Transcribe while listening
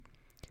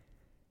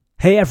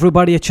Hey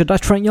everybody, it's your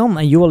Dutch friend Jan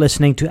and you are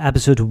listening to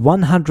episode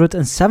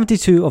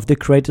 172 of the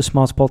Creator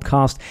Smarts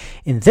podcast.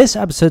 In this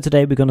episode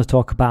today we're going to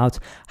talk about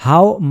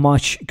how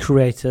much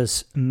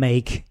creators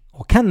make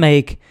or can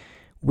make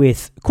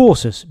with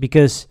courses.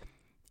 Because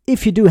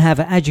if you do have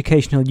an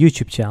educational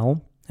YouTube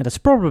channel, and that's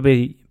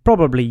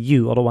probably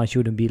you, otherwise you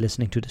wouldn't be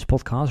listening to this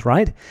podcast,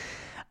 right?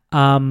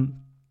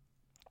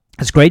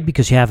 It's great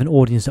because you have an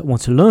audience that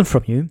wants to learn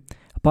from you,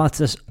 but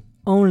there's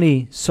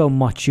only so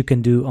much you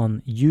can do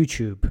on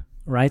YouTube.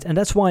 Right, and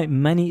that's why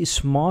many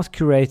smart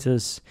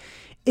creators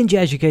in the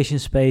education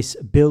space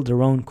build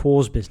their own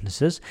course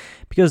businesses,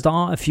 because there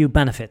are a few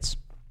benefits.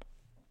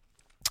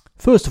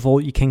 First of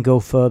all, you can go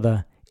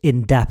further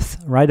in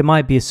depth, right? There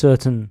might be a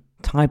certain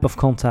type of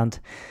content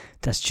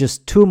that's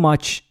just too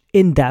much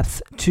in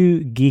depth,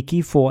 too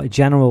geeky for a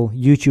general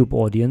YouTube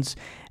audience,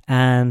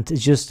 and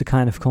it's just the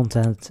kind of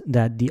content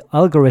that the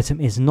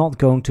algorithm is not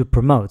going to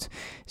promote.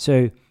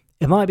 So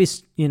it might be,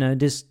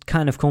 this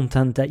kind of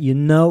content that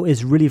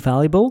is really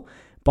valuable,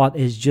 but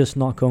is just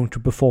not going to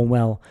perform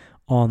well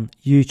on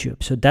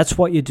YouTube. So that's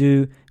what you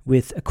do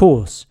with a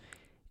course.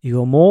 You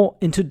go more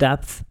into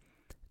depth,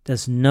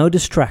 there's no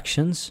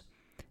distractions,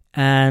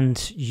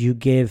 and you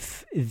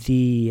give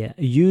the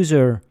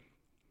user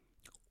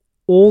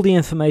all the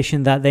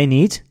information that they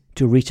need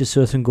to reach a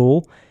certain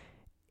goal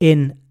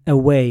in a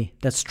way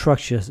that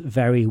structures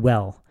very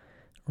well,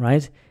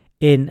 right?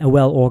 In a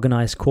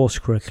well-organized course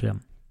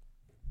curriculum.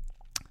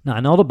 Now,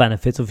 another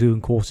benefit of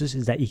doing courses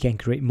is that you can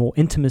create more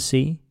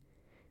intimacy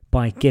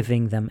by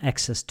giving them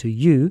access to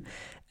you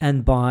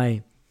and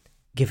by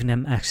giving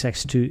them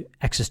access to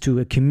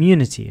a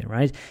community,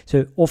 right?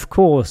 So, of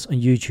course, on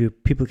YouTube,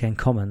 people can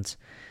comment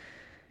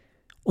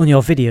on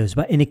your videos,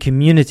 but in a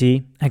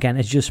community, again,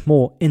 it's just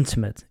more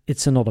intimate.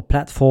 It's another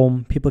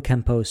platform. People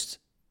can post.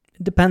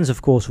 It depends,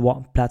 of course,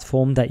 what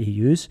platform that you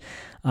use.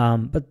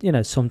 But,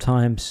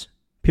 sometimes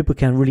people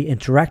can really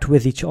interact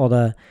with each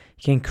other.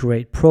 You can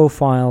create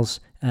profiles.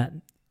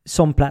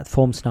 Some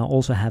platforms now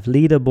also have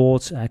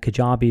leaderboards.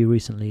 Kajabi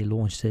recently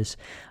launched this.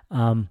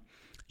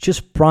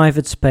 Just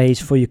private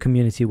space for your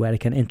community where they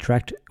can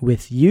interact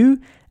with you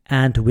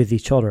and with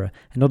each other.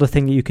 Another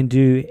thing that you can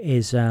do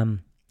is,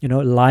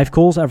 live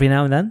calls every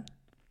now and then,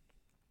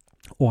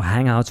 or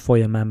hangouts for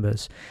your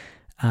members.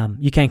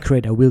 You can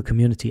create a real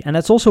community, and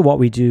that's also what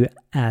we do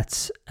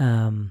at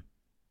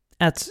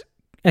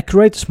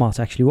Creator Smart.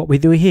 Actually, what we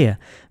do here,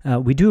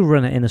 we do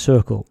run it in a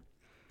circle.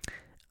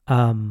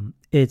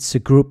 It's a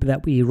group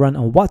that we run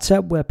on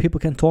WhatsApp where people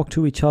can talk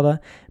to each other,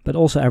 but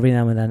also every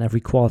now and then, every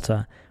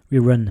quarter, we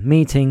run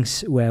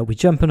meetings where we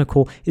jump on a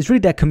call. It's really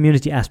that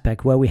community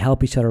aspect where we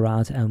help each other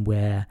out and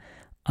where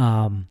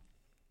you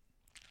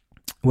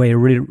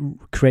really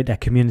create that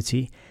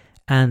community.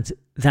 And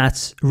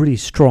that's really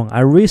strong.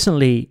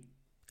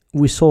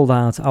 We sold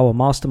out our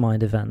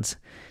mastermind event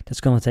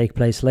that's going to take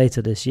place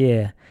later this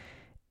year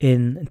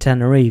in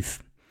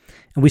Tenerife.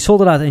 And we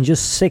sold it out in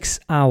just 6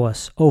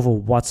 hours over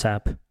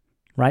WhatsApp.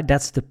 Right,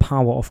 that's the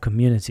power of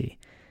community.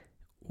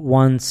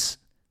 Once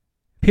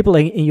people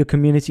in your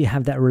community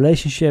have that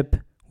relationship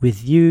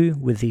with you,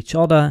 with each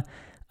other,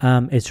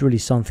 it's really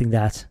something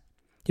that,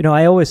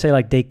 I always say,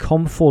 like, they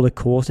come for the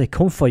course, they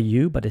come for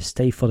you, but they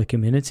stay for the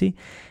community.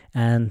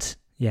 And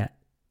yeah,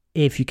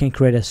 if you can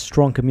create a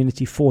strong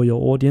community for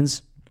your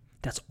audience,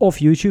 that's off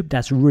YouTube,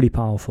 that's really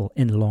powerful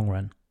in the long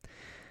run.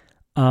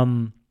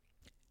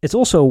 It's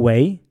also a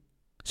way.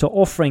 So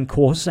offering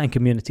courses and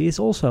community is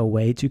also a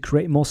way to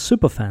create more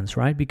superfans,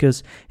 right?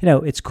 Because,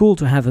 it's cool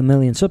to have 1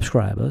 million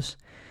subscribers,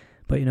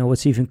 but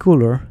what's even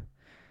cooler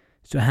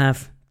is to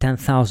have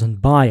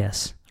 10,000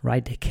 buyers,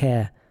 right? They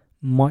care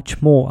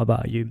much more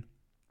about you.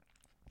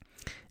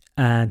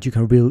 And you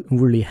can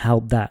really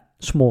help that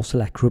small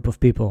select group of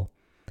people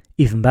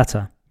even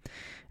better.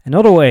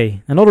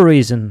 Another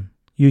reason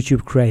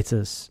YouTube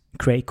creators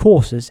create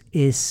courses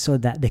is so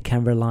that they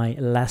can rely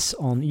less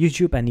on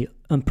YouTube and the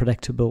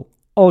unpredictable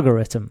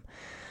algorithm.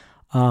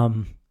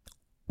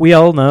 We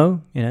all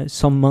know,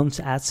 some months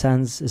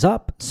AdSense is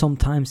up,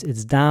 sometimes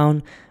it's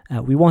down.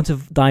 We want to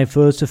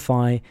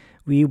diversify.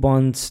 We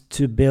want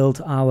to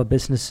build our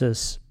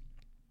businesses.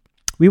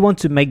 We want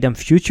to make them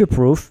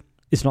future-proof.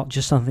 It's not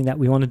just something that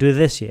we want to do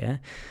this year.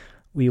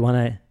 We want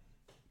to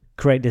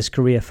create this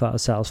career for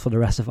ourselves for the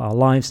rest of our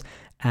lives.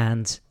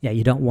 And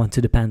you don't want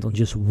to depend on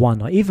just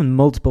one or even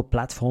multiple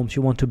platforms.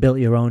 You want to build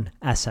your own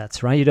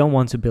assets, right? You don't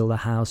want to build a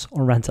house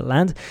on rented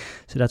land.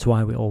 So that's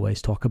why we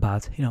always talk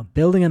about,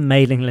 building a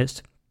mailing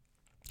list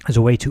as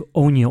a way to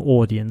own your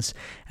audience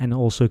and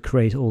also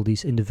create all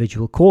these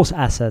individual course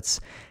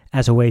assets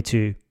as a way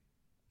to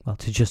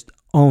just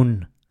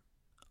own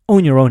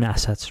your own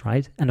assets,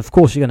 right? And of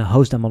course, you're going to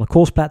host them on a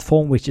course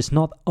platform, which is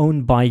not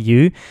owned by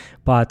you,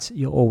 but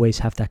you always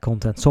have that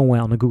content somewhere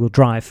on a Google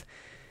Drive.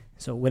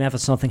 So whenever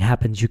something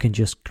happens, you can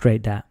just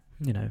create that,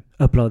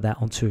 upload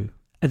that onto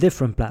a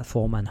different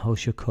platform and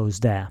host your course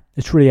there.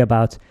 It's really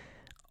about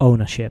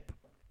ownership.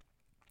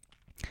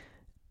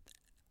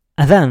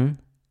 And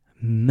then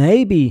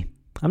maybe,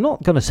 I'm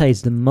not going to say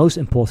it's the most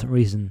important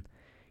reason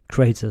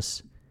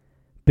creators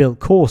build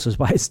courses,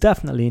 but it's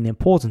definitely an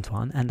important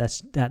one, and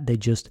that's that they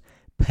just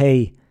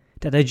pay,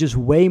 that they're just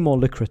way more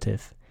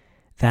lucrative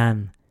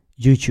than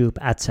YouTube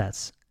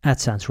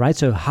AdSense, right?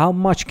 So how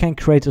much can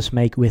creators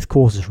make with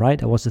courses, right?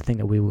 That was the thing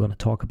that we were going to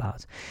talk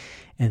about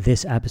in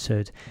this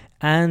episode.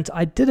 And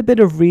I did a bit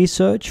of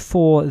research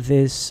for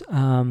this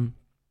episode.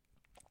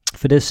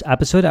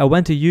 I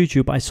went to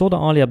YouTube. I saw that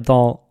Ali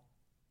Abdaal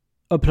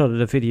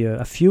uploaded a video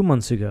a few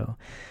months ago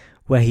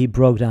where he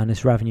broke down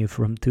his revenue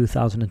from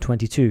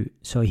 2022.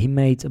 So he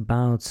made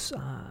about,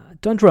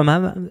 don't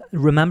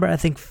remember, I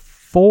think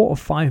 4 or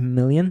 5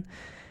 million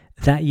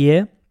that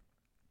year.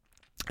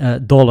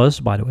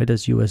 Dollars, by the way,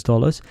 that's US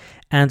dollars.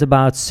 And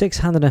about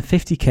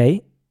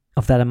 650k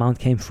of that amount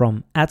came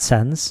from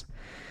AdSense,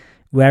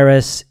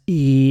 whereas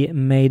he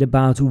made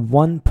about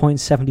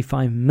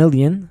 1.75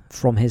 million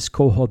from his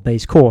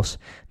cohort-based course,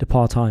 the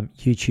part-time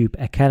YouTube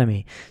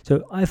Academy.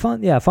 So I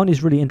found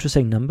these really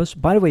interesting numbers.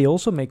 By the way, he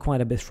also made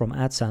quite a bit from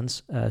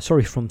AdSense,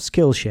 from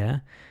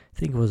Skillshare. I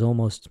think it was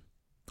almost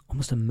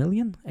a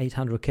million,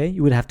 800k.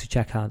 You would have to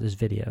check out this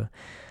video.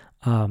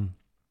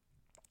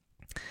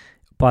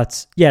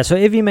 But yeah, so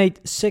if he made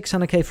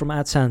 600k from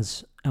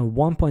AdSense and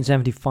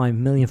 1.75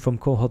 million from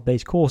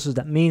cohort-based courses,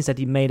 that means that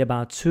he made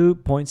about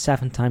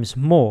 2.7 times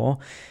more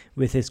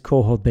with his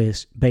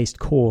cohort-based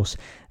course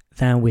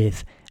than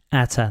with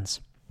AdSense.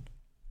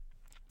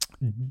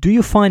 Do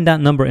you find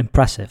that number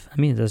impressive?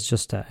 I mean, that's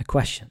just a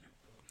question.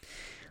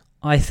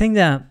 I think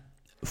that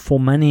for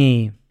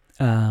many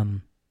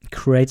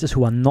creators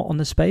who are not on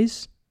the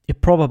space,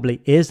 it probably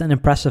is an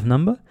impressive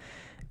number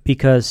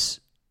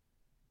because,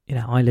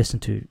 I listen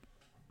to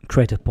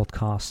creator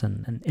podcasts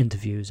and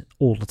interviews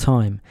all the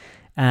time,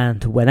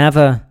 and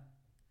whenever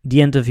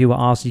the interviewer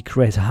asks the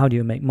creator, how do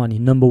you make money,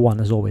 number one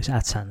is always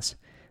AdSense,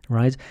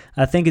 right?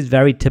 I think it's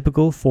very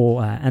typical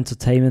for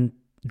entertainment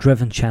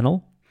driven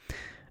channel.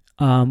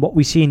 What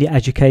we see in the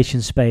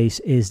education space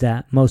is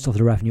that most of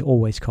the revenue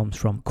always comes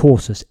from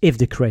courses, if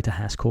the creator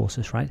has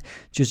courses, right?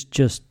 There's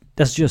just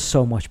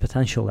so much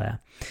potential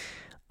there.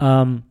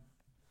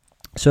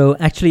 So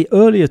actually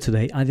earlier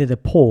today I did a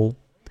poll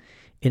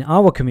in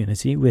our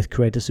community with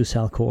creators who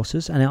sell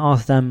courses, and I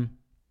asked them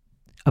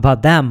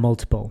about their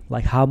multiple,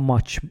 like how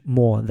much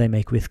more they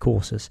make with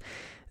courses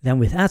than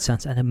with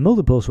AdSense, and the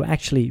multiples were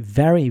actually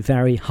very,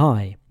 very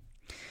high.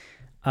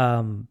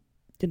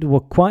 It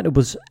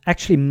was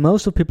actually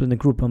most of the people in the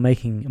group are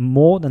making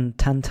more than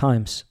 10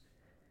 times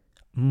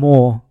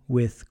more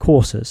with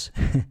courses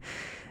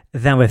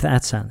than with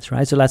AdSense,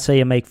 right? So let's say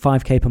you make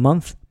 5k per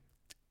month.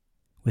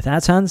 With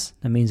AdSense,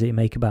 that means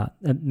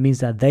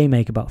that they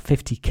make about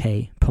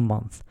 50k per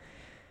month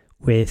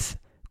with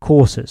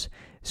courses.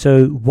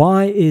 So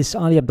why is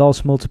Ali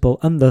Abdaal's multiple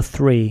under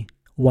 3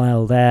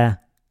 while their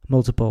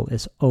multiple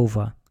is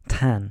over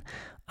 10?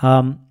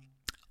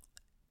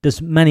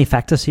 There's many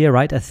factors here,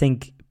 right? I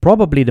think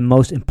probably the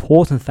most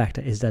important factor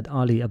is that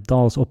Ali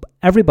Abdaal's, or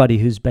everybody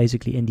who's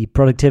basically in the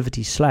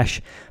productivity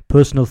 /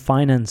 personal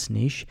finance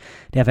niche,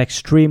 they have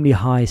extremely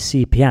high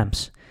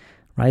CPMs,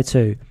 right?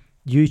 So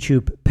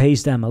YouTube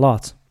pays them a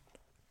lot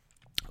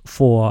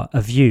for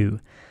a view.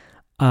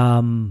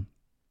 They're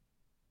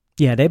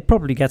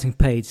probably getting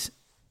paid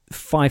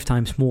 5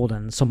 times more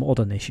than some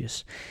other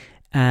niches.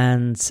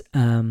 And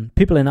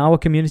people in our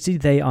community,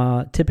 they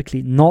are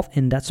typically not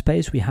in that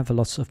space. We have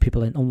lots of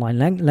people in online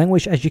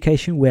language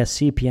education where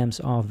CPMs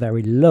are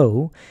very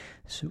low,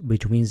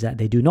 which means that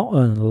they do not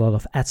earn a lot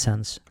of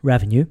AdSense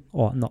revenue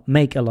or not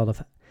make a lot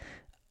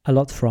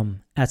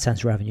from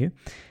AdSense revenue.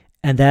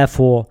 And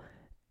therefore,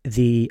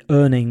 the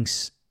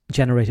earnings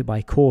generated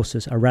by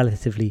courses are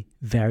relatively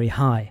very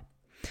high,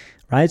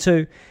 right?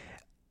 So,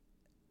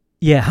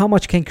 how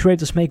much can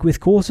creators make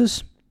with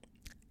courses?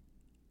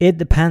 It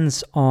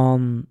depends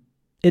on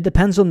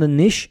the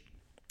niche,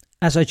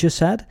 as I just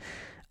said.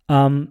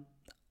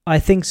 I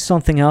think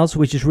something else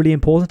which is really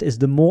important is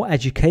the more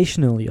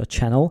educational your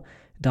channel,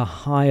 the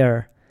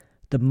higher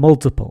the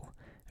multiple,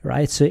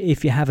 right? So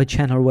if you have a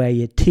channel where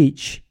you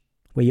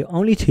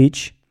only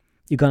teach,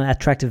 you're going to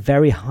attract a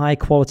very high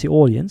quality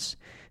audience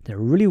that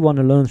really want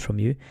to learn from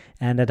you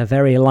and that are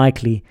very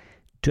likely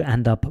to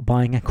end up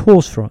buying a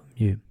course from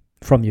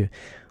you.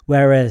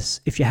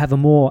 Whereas if you have a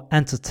more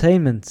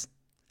entertainment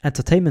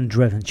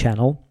driven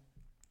channel,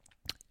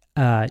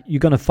 you're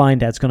going to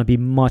find that it's going to be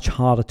much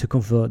harder to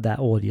convert that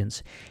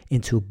audience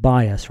into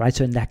buyers, right?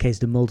 So in that case,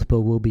 the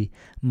multiple will be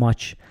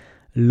much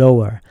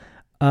lower.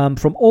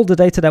 From all the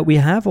data that we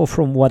have, or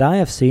from what I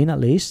have seen at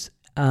least,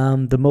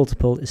 the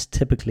multiple is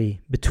typically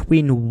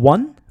between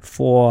 1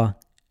 for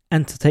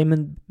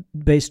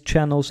entertainment-based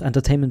channels,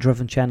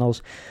 entertainment-driven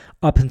channels,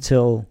 up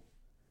until,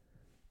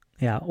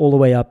 all the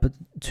way up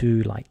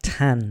to like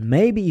 10,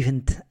 maybe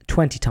even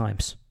 20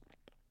 times.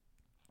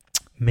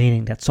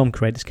 Meaning that some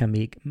creators can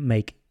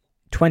make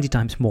 20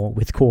 times more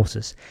with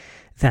courses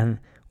than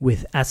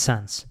with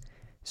AdSense.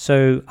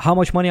 So how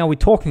much money are we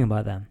talking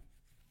about then?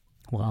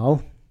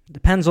 Well, it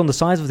depends on the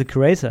size of the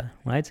creator,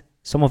 right?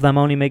 Some of them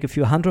only make a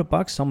few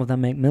 $100, some of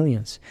them make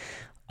millions.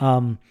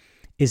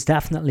 It's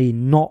definitely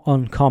not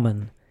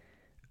uncommon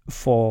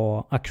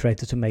for a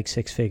creator to make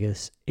six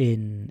figures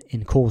in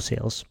course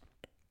sales.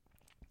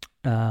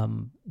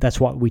 That's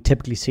what we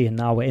typically see in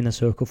our inner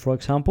circle, for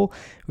example,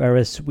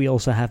 whereas we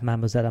also have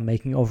members that are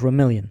making over $1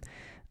 million.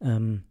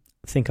 I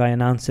think I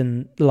announced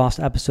in the last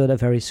episode that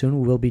very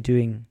soon we'll be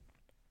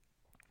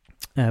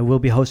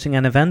hosting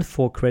an event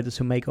for creators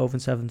who make over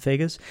 7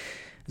 figures.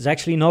 There's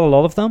actually not a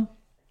lot of them.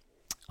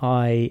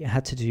 I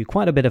had to do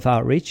quite a bit of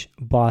outreach,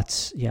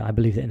 but yeah, I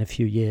believe that in a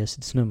few years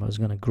this number is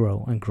going to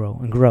grow and grow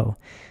and grow.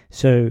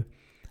 So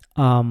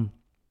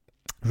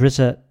there is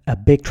a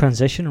big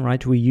transition,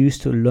 right? We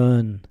used to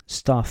learn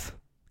stuff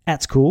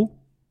at school,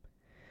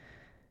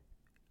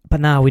 but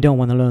now we don't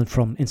want to learn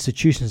from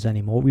institutions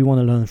anymore. We want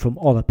to learn from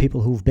other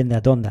people who've been there,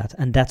 done that.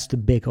 And that's the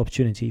big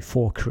opportunity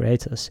for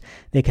creators.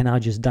 They can now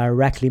just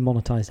directly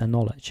monetize their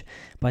knowledge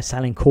by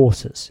selling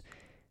courses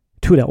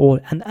to their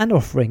audience and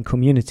offering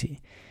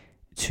community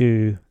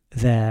to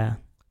their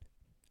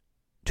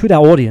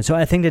audience. So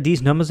I think that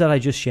these numbers that I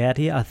just shared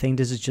here, I think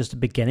this is just the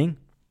beginning.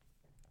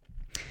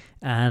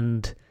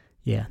 And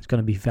yeah, it's going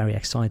to be very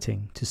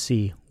exciting to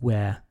see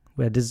where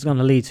this is going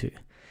to lead to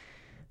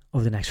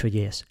over the next few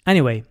years.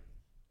 Anyway,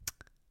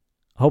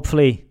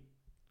 hopefully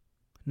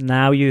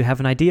now you have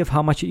an idea of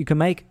how much you can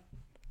make.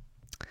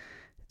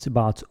 It's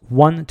about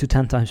 1 to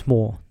 10 times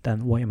more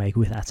than what you make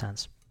with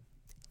AdSense,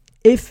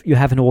 if you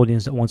have an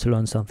audience that wants to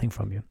learn something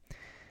from you.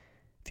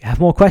 If you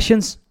have more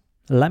questions,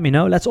 let me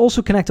know. Let's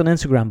also connect on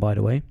Instagram, by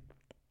the way.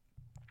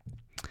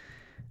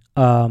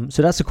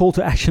 So that's the call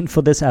to action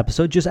for this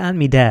episode. Just add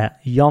me there,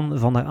 Jan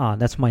van der A.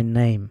 That's my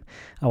name.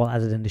 I will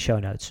add it in the show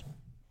notes.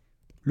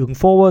 Looking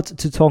forward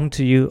to talking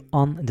to you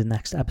on the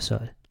next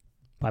episode.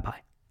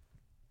 Bye-bye.